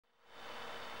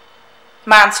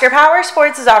Monster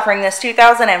Powersports is offering this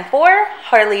 2004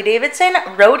 Harley-Davidson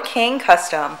Road King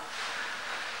Custom.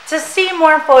 To see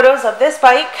more photos of this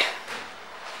bike,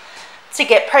 to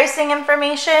get pricing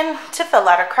information, to fill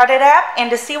out a credit app,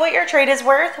 and to see what your trade is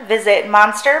worth, visit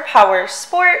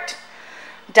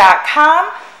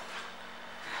monsterpowersport.com.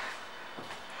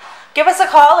 Give us a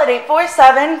call at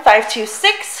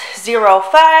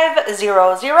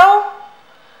 847-526-0500.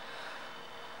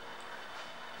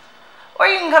 Or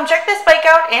you can come check this bike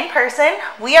out in person.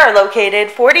 We are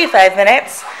located 45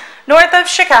 minutes north of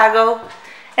Chicago,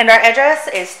 and our address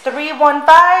is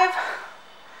 315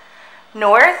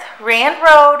 North Rand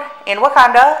Road in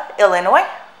Wauconda, Illinois.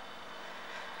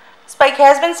 This bike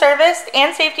has been serviced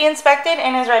and safety inspected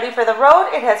and is ready for the road.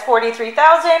 It has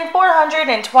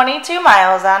 43,422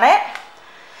 miles on it.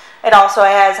 It also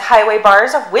has highway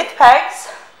bars with pegs,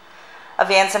 a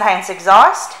Vance & Hines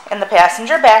exhaust, and the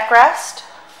passenger backrest.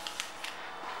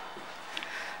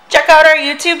 Check out our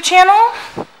YouTube channel,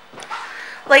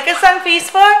 like us on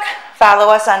Facebook, follow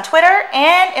us on Twitter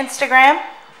and Instagram.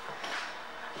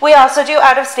 We also do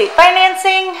out-of-state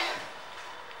financing,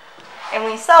 and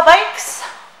we sell bikes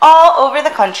all over the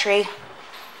country.